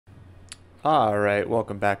Alright,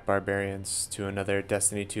 welcome back barbarians to another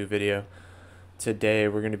Destiny 2 video. Today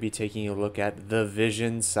we're going to be taking a look at the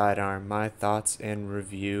Vision Sidearm, my thoughts and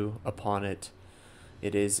review upon it.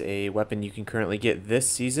 It is a weapon you can currently get this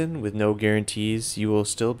season with no guarantees. You will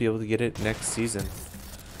still be able to get it next season.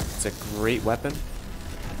 It's a great weapon.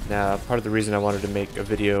 Now, part of the reason I wanted to make a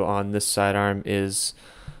video on this sidearm is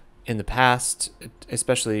in the past,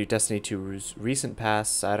 especially Destiny 2's recent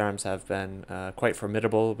past, sidearms have been quite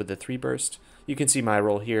formidable with the 3 burst. You can see my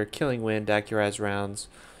role here: Killing Wind, Accurized Rounds,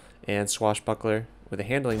 and Swashbuckler with a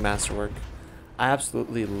handling masterwork. I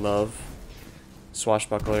absolutely love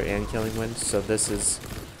Swashbuckler and Killing Wind, so this is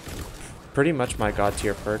pretty much my god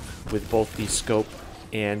tier perk, with both the scope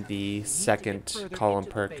and the second column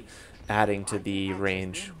perk adding to the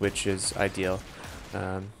range, which is ideal.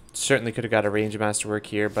 Certainly could have got a range masterwork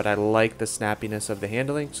here, but I like the snappiness of the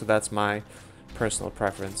handling, so that's my personal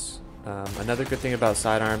preference. Another good thing about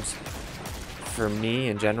sidearms, for me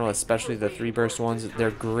in general, especially the 3 burst ones,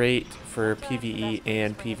 they're great for PvE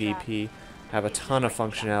and PvP. Have a ton of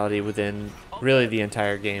functionality within really the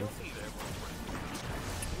entire game.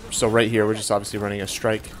 So right here we're just obviously running a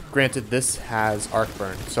strike. Granted, this has arc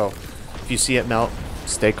burn, so if you see it melt,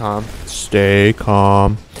 stay calm. Stay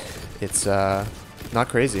calm. It's not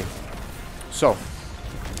crazy. So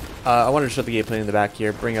I wanted to show the gameplay in the back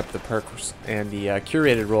here, bring up the perks and the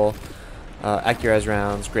curated role. Accurized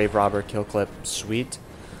Rounds, Grave Robber, Kill Clip, sweet.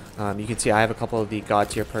 You can see I have a couple of the god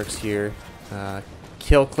tier perks here.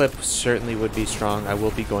 Kill Clip certainly would be strong. I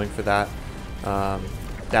will be going for that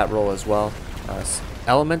role as well.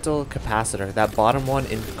 Elemental Capacitor, that bottom one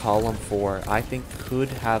in column 4, I think could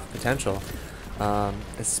have potential.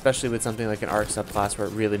 Especially with something like an arc subclass where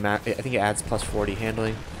it really I think it adds plus 40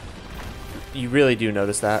 handling. You really do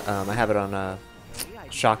notice that. I have it on a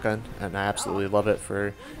shotgun and I absolutely love it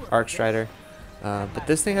for Arc Strider. But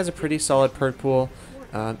this thing has a pretty solid perk pool.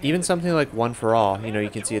 Even something like One for All, you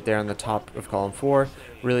can see it there on the top of column 4,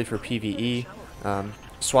 really for PvE.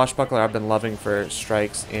 Swashbuckler I've been loving for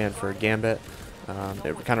strikes and for Gambit.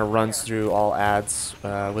 It kind of runs through all adds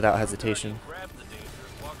without hesitation.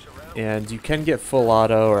 And you can get full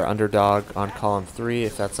auto or underdog on column 3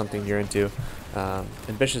 if that's something you're into.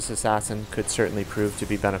 Ambitious Assassin could certainly prove to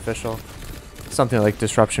be beneficial. Something like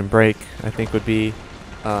Disruption Break I think would be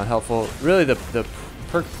helpful. Really the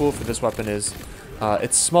perk pool for this weapon is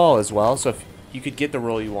it's small as well, so if you could get the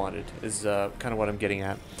role you wanted is kind of what I'm getting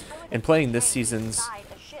at. And playing this season's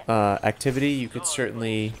activity, you could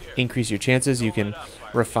certainly increase your chances. You can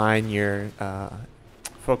refine your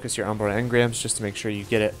focus your onboard engrams just to make sure you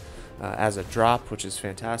get it as a drop, which is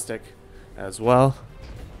fantastic as well.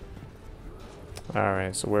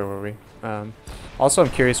 Alright, so where were we? Also, I'm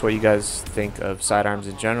curious what you guys think of sidearms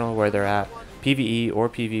in general, where they're at, PvE or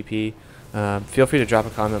PvP. Feel free to drop a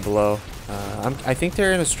comment below. I think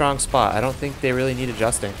they're in a strong spot. I don't think they really need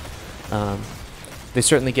adjusting. They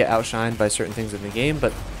certainly get outshined by certain things in the game,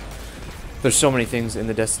 but there's so many things in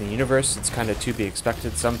the Destiny universe, it's kind of to be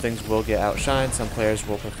expected. Some things will get outshined, some players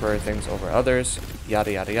will prefer things over others,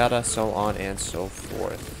 yada yada yada, so on and so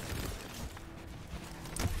forth.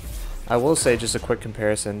 I will say, just a quick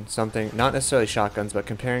comparison, something, not necessarily shotguns, but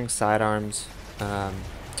comparing sidearms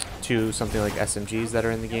to something like SMGs that are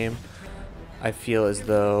in the game. I feel as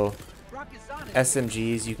though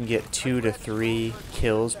SMGs, you can get 2 to 3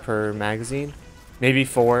 kills per magazine, maybe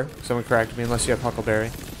 4, someone correct me, unless you have Huckleberry.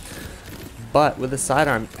 But with a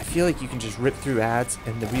sidearm, I feel like you can just rip through adds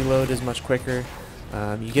and the reload is much quicker.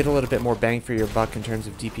 You get a little bit more bang for your buck in terms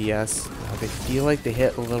of DPS. They feel like they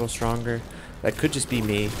hit a little stronger. That could just be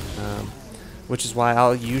me, which is why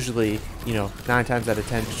I'll usually, 9 times out of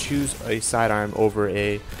 10 choose a sidearm over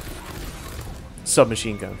a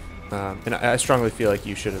submachine gun. And I strongly feel like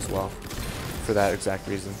you should as well, for that exact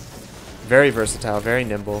reason. Very versatile, very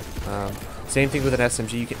nimble. Same thing with an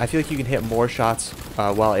SMG. I feel like you can hit more shots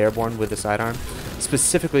while airborne with the sidearm.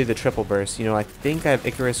 Specifically the triple burst. I think I have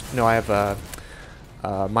Icarus. No, I have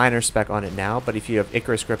a minor spec on it now. But if you have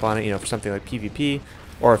Icarus grip on it, for something like PvP,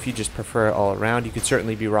 or if you just prefer it all around, you could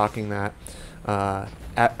certainly be rocking that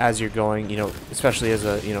as you're going. Especially as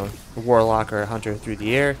a warlock or a hunter through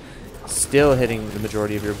the air, still hitting the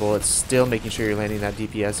majority of your bullets, still making sure you're landing that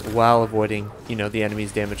DPS while avoiding the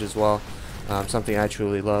enemy's damage as well. Something I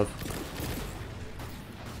truly love.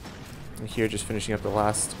 Here, just finishing up the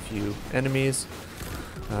last few enemies.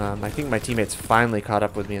 I think my teammates finally caught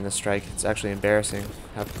up with me in this strike. It's actually embarrassing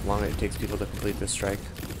how long it takes people to complete this strike.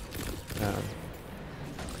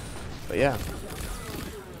 But yeah.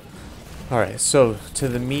 Alright, so to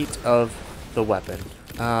the meat of the weapon.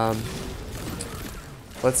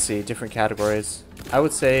 Let's see, different categories. I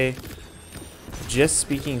would say just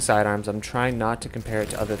speaking sidearms, I'm trying not to compare it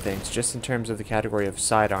to other things. Just in terms of the category of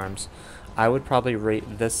sidearms, I would probably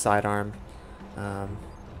rate this sidearm a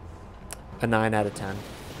 9 out of 10.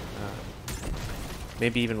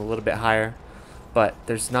 Maybe even a little bit higher. But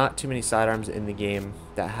there's not too many sidearms in the game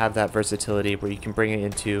that have that versatility where you can bring it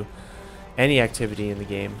into any activity in the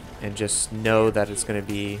game and just know that it's going to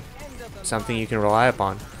be something you can rely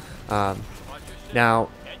upon. Now,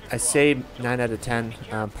 I say 9 out of 10.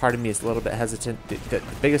 Part of me is a little bit hesitant. The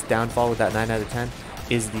biggest downfall with that 9 out of 10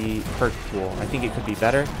 is the perk pool. I think it could be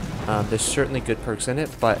better. There's certainly good perks in it,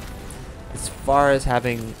 but as far as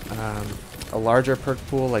having a larger perk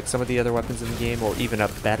pool like some of the other weapons in the game, or even a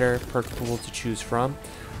better perk pool to choose from,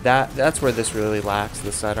 that's where this really lacks,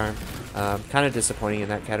 this sidearm. Kind of disappointing in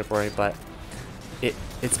that category, but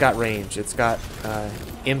it's got range, it's got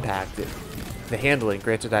impact. The handling,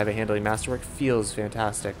 granted I have a handling masterwork, feels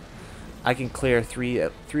fantastic. I can clear three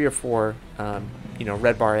or four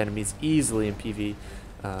red bar enemies easily in PvE,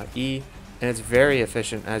 and it's very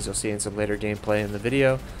efficient, as you'll see in some later gameplay in the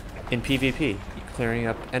video, in PvP. Clearing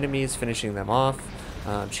up enemies, finishing them off,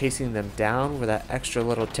 chasing them down with that extra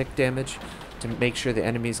little tick damage to make sure the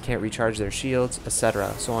enemies can't recharge their shields,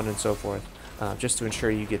 etc., so on and so forth, just to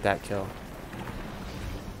ensure you get that kill.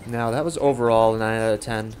 Now, that was overall 9 out of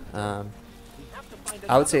 10.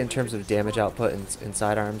 I would say in terms of damage output in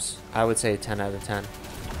sidearms, I would say 10 out of 10.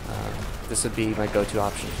 This would be my go-to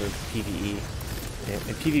option for PvE.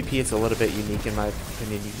 In PvP, it's a little bit unique in my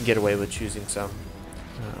opinion. You can get away with choosing some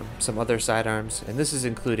other sidearms, and this is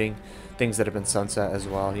including things that have been sunset as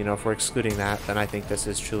well. You know, if we're excluding that, then I think this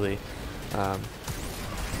is truly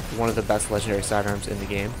one of the best legendary sidearms in the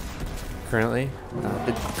game currently.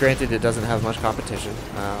 Granted, it doesn't have much competition,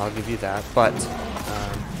 I'll give you that, but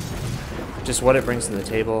just what it brings to the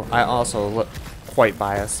table. I also look quite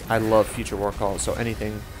biased. I love future war calls, so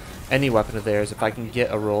any weapon of theirs, if I can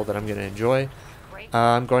get a roll that I'm going to enjoy,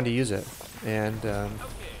 I'm going to use it. And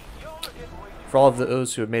for all of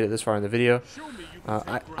those who have made it this far in the video,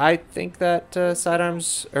 I think that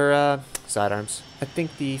sidearms, I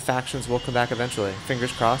think the factions will come back eventually.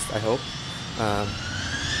 Fingers crossed, I hope.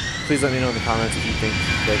 Please let me know in the comments if you think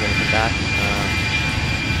they're going to come back.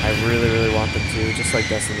 I really, really want them to, just like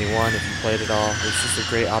Destiny 1, if you played it all. It's just a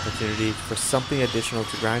great opportunity for something additional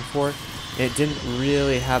to grind for. And it didn't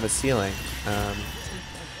really have a ceiling.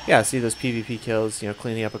 Yeah, see those PvP kills,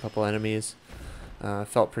 cleaning up a couple enemies.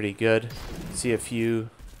 Felt pretty good. See a few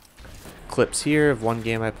clips here of one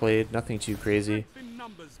game I played, nothing too crazy.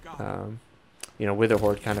 Wither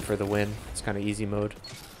Horde kind of for the win. It's kind of easy mode.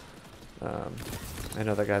 I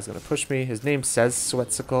know that guy's going to push me. His name says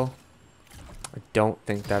Sweatsicle. I don't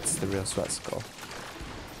think that's the real Sweatsicle.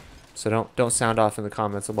 So don't sound off in the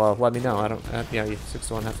comments. Well, let me know. I don't. Yeah, 6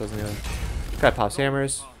 to 1, half dozen the other. Guy pops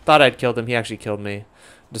hammers. Thought I'd killed him. He actually killed me.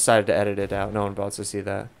 Decided to edit it out. No one wants to see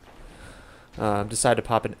that. Decided to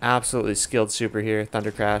pop an absolutely skilled super here.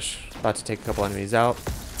 Thunder Crash. About to take a couple enemies out.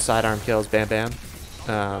 Sidearm kills. Bam bam.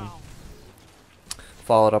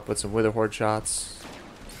 Followed up with some Wither Horde shots.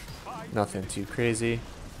 Nothing too crazy.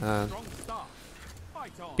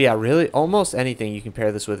 But yeah, really, almost anything you can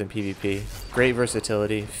pair this with in PvP. Great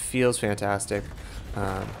versatility. Feels fantastic.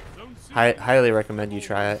 Highly recommend you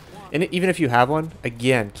try it. And even if you have one,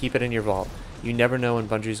 again, keep it in your vault. You never know when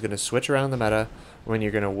Bungie's going to switch around the meta, when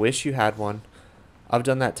you're going to wish you had one. I've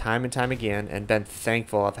done that time and time again and been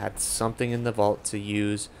thankful I've had something in the vault to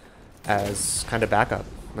use as kind of backup.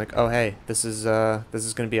 Like, oh hey, this is going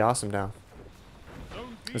to be awesome now.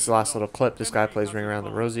 This is the last little clip. This guy plays Ring Around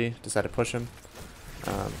the Rosie. Decided to push him.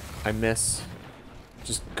 I miss.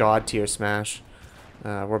 Just god tier smash.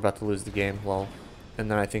 We're about to lose the game. Lol. And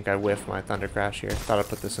then I think I whiffed my Thunder Crash here. Thought I'd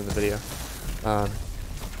put this in the video.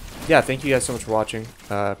 Yeah, thank you guys so much for watching.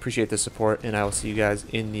 Appreciate the support, and I will see you guys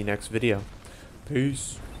in the next video.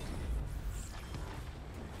 Peace.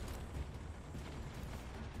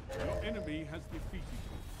 Your enemy has defeated you.